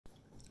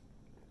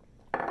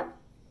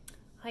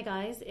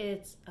Hi guys,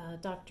 it's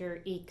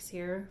Dr. Eeks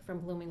here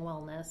from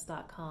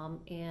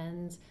bloomingwellness.com,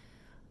 and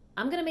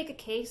I'm going to make a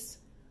case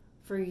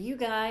for you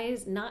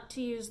guys not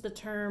to use the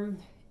term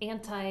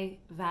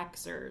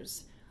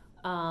anti-vaxxers.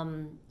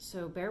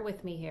 So bear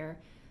with me here.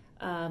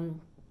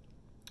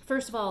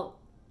 First of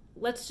all,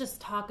 let's just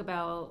talk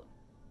about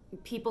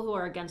people who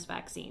are against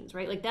vaccines,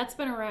 right? Like, that's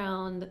been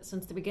around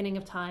since the beginning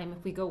of time.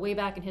 If we go way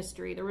back in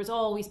history, there was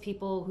always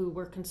people who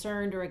were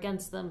concerned or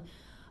against them.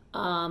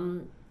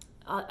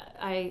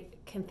 I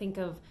can think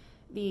of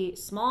the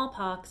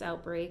smallpox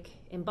outbreak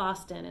in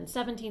Boston in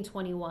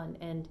 1721,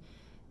 and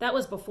that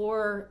was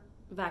before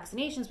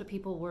vaccinations, but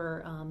people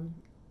were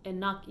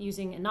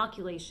using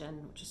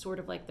inoculation, which is sort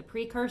of like the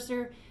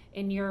precursor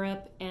in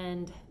Europe.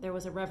 And there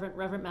was a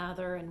Reverend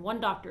Mather, and one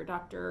doctor,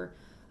 Dr.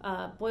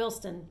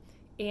 Boylston,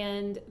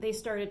 and they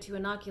started to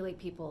inoculate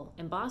people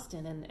in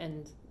Boston,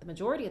 and the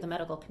majority of the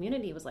medical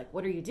community was like,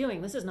 what are you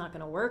doing? This is not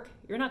going to work.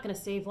 You're not going to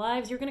save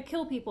lives. You're going to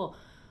kill people.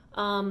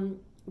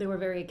 They were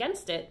very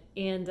against it.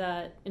 And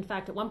in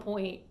fact, at one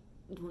point,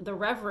 the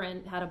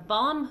Reverend had a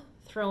bomb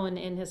thrown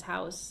in his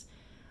house.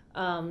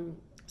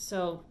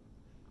 So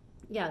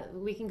yeah,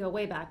 we can go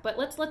way back. But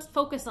let's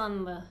focus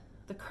on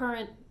the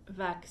current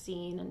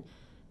vaccine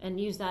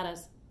and use that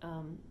as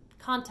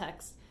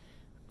context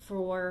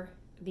for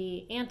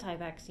the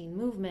anti-vaccine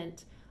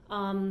movement.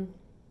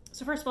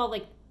 So first of all,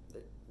 like,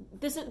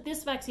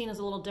 this vaccine is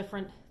a little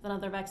different than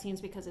other vaccines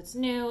because it's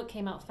new, it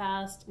came out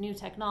fast, new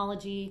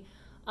technology.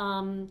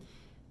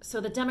 So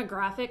the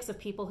demographics of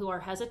people who are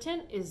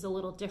hesitant is a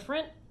little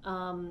different.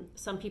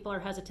 Some people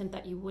are hesitant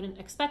that you wouldn't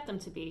expect them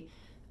to be.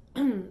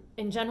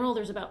 In general,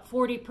 there's about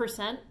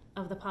 40%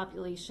 of the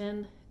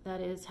population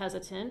that is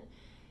hesitant,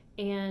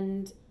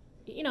 and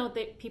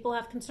people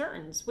have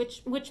concerns,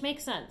 which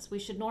makes sense. We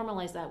should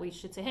normalize that. We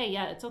should say, hey,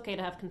 yeah, it's okay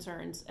to have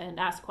concerns and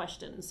ask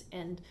questions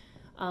and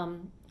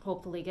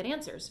hopefully get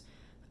answers.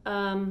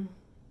 In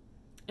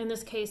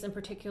this case in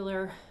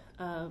particular,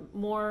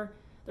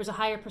 there's a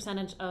higher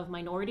percentage of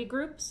minority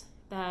groups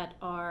that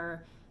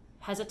are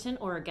hesitant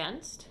or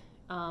against,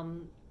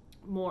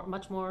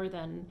 much more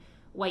than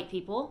white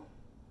people.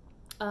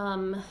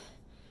 Also,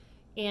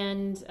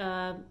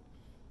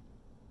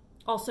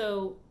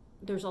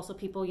 there's also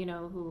people,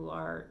 who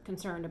are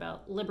concerned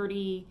about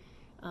liberty.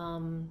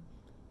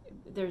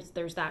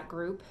 There's that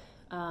group.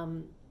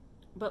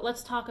 But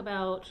let's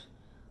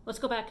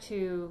go back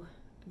to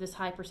this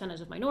high percentage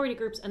of minority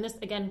groups. And this,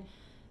 again,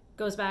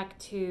 goes back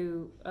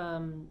to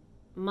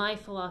my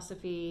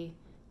philosophy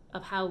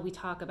of how we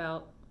talk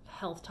about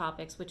health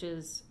topics, which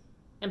is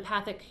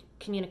empathic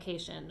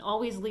communication,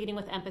 always leading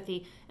with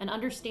empathy and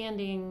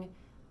understanding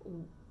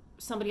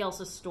somebody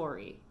else's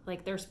story,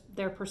 like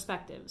their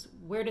perspectives.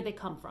 Where did they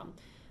come from?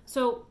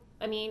 So,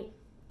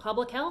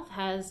 public health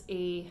has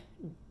a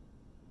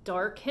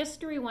dark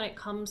history when it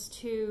comes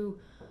to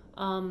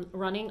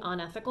running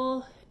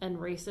unethical and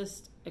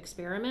racist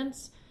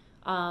experiments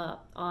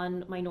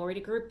on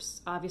minority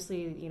groups.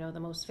 Obviously, the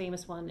most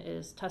famous one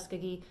is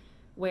Tuskegee,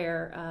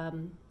 where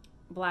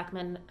black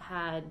men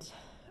had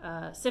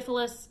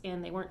syphilis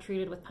and they weren't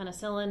treated with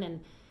penicillin,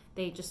 and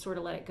they just sort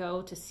of let it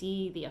go to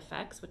see the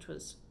effects, which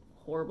was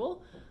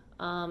horrible.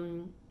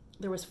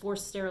 There was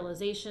forced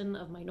sterilization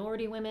of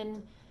minority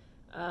women.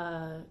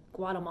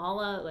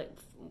 Guatemala, like,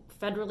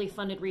 federally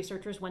funded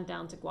researchers went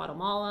down to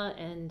Guatemala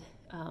and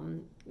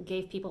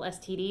gave people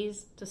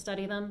STDs to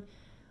study them.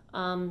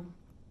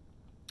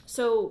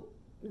 So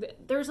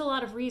there's a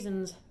lot of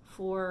reasons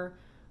for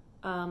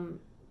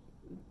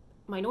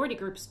minority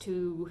groups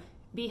to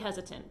be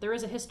hesitant. There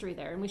is a history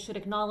there, and we should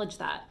acknowledge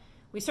that.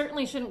 We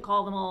certainly shouldn't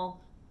call them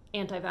all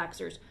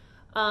anti-vaxxers.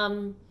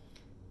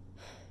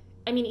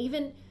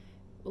 Even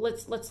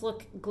let's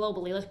look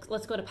globally.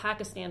 Let's go to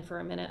Pakistan for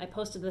a minute. I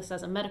posted this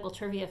as a medical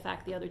trivia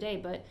fact the other day,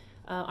 but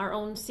our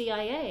own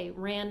CIA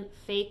ran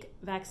fake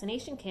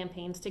vaccination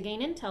campaigns to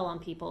gain intel on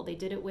people. They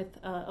did it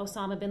with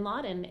Osama bin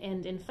Laden,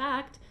 and in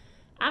fact,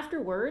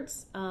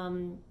 afterwards,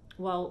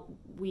 while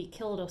we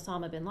killed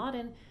Osama bin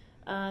Laden,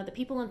 the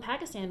people in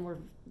Pakistan were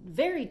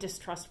very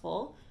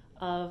distrustful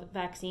of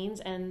vaccines,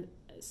 and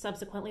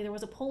subsequently there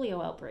was a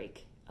polio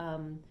outbreak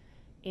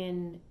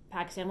in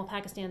Pakistan. Well,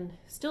 Pakistan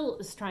still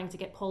is trying to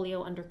get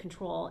polio under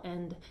control,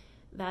 and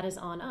that is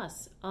on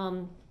us.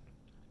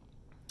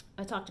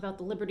 I talked about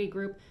the Liberty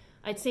Group.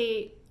 I'd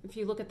say if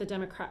you look at the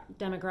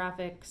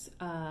demographics,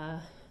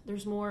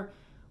 there's more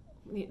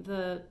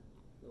the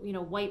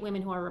white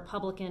women who are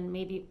Republican.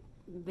 Maybe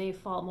they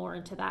fall more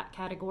into that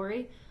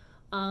category.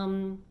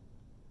 Then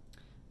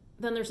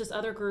there's this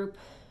other group,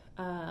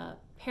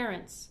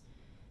 parents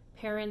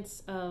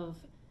of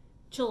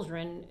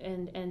children,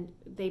 and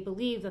they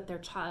believe that their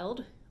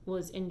child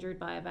was injured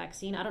by a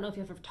vaccine. I don't know if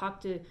you've ever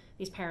talked to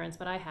these parents,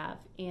 but I have,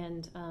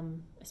 and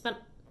I spent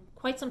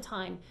quite some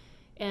time.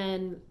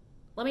 And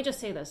let me just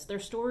say this: their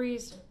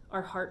stories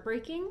are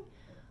heartbreaking.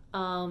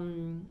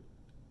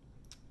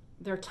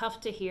 They're tough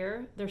to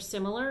hear. They're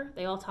similar.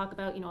 They all talk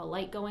about, a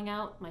light going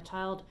out. My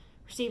child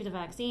received a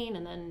vaccine,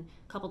 and then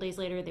a couple days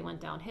later they went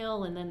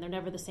downhill, and then they're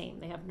never the same.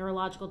 They have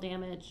neurological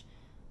damage,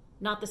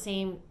 not the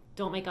same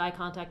don't make eye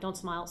contact, don't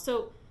smile.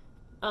 So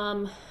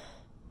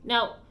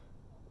now,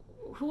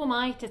 who am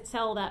I to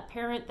tell that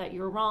parent that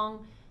you're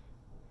wrong?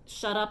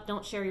 Shut up,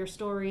 don't share your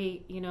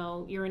story,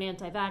 you're an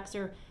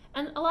anti-vaxxer.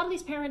 And a lot of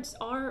these parents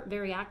are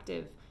very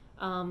active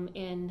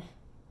in,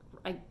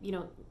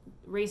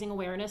 raising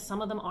awareness.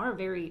 Some of them are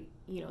very,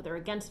 they're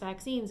against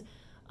vaccines.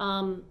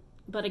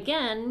 But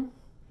again,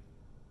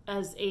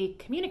 as a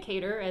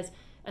communicator, as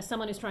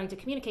someone who's trying to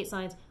communicate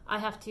science, I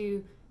have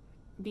to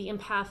be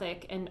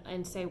empathic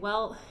and say,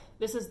 well,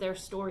 this is their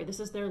story, this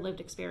is their lived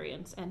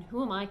experience, and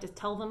who am I to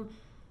tell them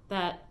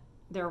that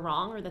they're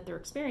wrong or that their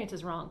experience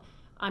is wrong?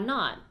 I'm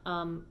not,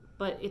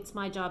 but it's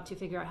my job to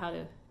figure out how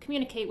to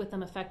communicate with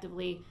them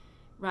effectively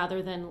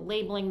rather than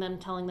labeling them,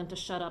 telling them to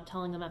shut up,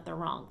 telling them that they're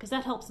wrong, because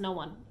that helps no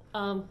one.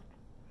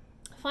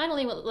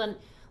 Finally,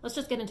 let's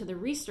just get into the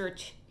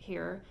research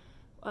here.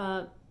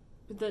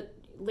 The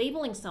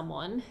labeling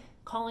someone,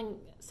 calling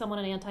someone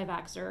an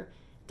anti-vaxxer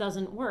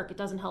doesn't work. It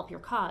doesn't help your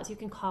cause. You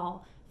can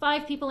call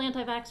 5 people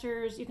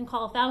anti-vaxxers, you can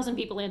call 1,000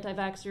 people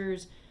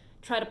anti-vaxxers,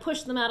 try to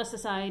push them out of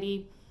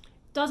society.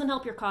 Doesn't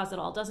help your cause at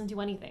all, doesn't do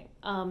anything.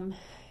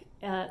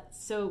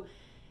 So,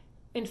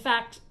 in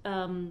fact,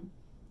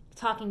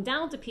 talking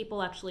down to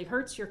people actually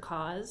hurts your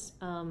cause.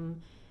 What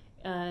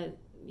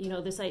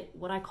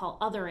I call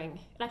othering,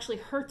 it actually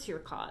hurts your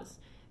cause.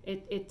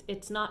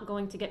 It's not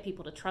going to get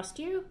people to trust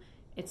you.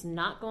 It's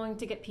not going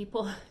to get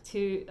people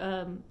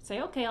to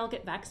say, okay, I'll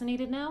get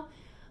vaccinated now.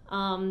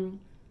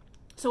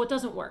 So it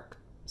doesn't work.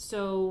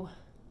 So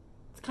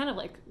it's kind of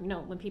like,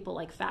 when people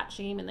like fat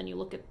shame and then you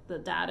look at the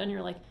data and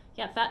you're like,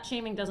 yeah, fat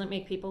shaming doesn't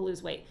make people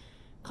lose weight.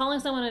 Calling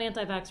someone an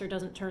anti-vaxxer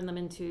doesn't turn them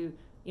into,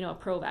 a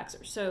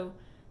pro-vaxxer. So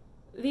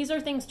these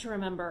are things to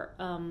remember.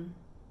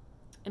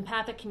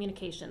 Empathic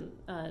communication.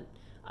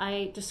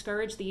 I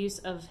discourage the use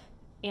of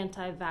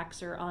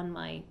anti-vaxxer on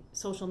my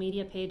social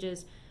media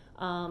pages.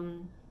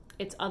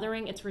 It's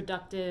othering, it's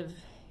reductive,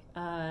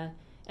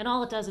 and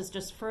all it does is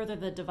just further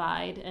the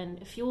divide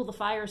and fuel the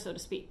fire, so to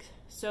speak.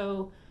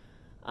 So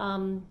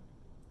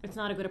it's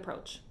not a good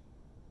approach.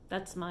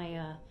 That's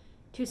my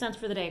 2 cents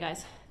for the day,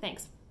 guys.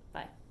 Thanks.